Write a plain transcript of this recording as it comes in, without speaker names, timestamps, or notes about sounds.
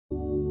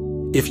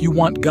If you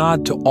want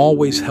God to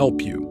always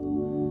help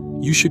you,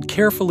 you should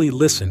carefully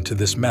listen to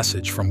this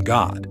message from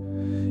God.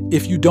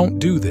 If you don't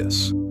do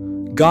this,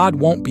 God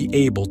won't be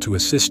able to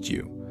assist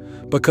you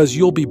because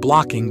you'll be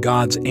blocking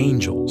God's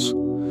angels.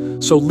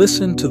 So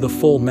listen to the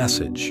full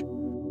message.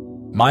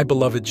 My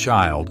beloved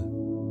child,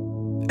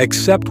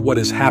 accept what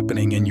is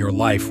happening in your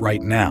life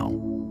right now.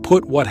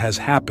 Put what has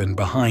happened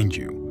behind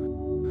you.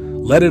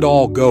 Let it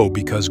all go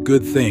because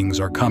good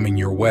things are coming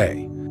your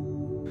way.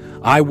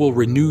 I will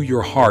renew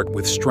your heart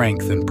with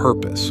strength and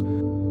purpose.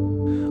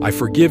 I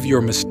forgive your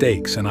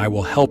mistakes and I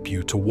will help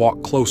you to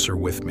walk closer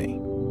with me.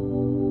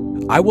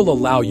 I will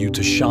allow you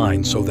to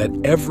shine so that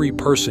every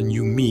person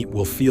you meet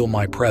will feel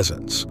my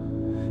presence.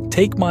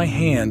 Take my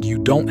hand, you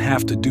don't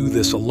have to do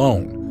this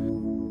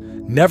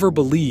alone. Never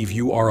believe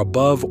you are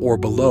above or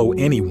below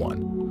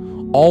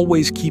anyone.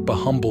 Always keep a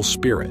humble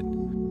spirit.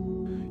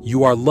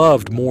 You are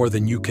loved more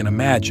than you can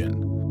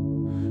imagine.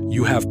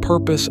 You have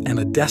purpose and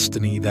a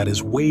destiny that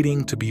is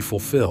waiting to be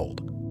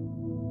fulfilled.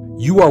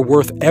 You are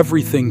worth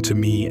everything to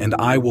me, and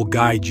I will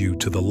guide you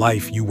to the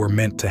life you were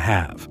meant to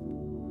have.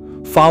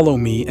 Follow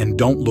me and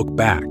don't look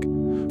back,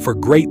 for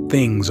great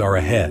things are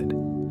ahead.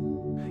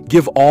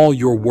 Give all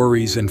your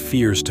worries and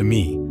fears to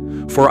me,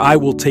 for I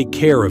will take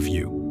care of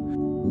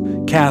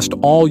you. Cast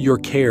all your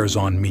cares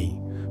on me,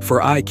 for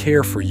I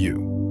care for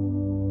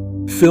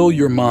you. Fill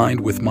your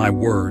mind with my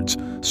words,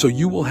 so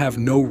you will have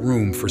no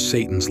room for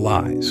Satan's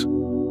lies.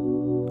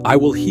 I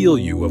will heal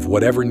you of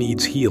whatever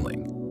needs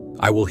healing.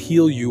 I will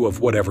heal you of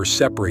whatever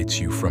separates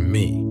you from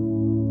me.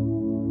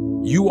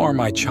 You are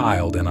my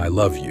child and I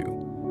love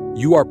you.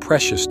 You are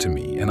precious to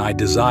me and I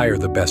desire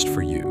the best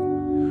for you.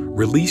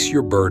 Release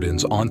your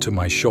burdens onto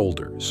my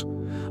shoulders.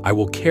 I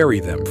will carry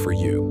them for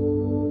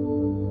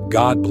you.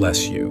 God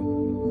bless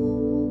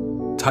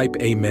you. Type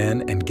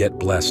Amen and get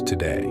blessed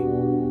today.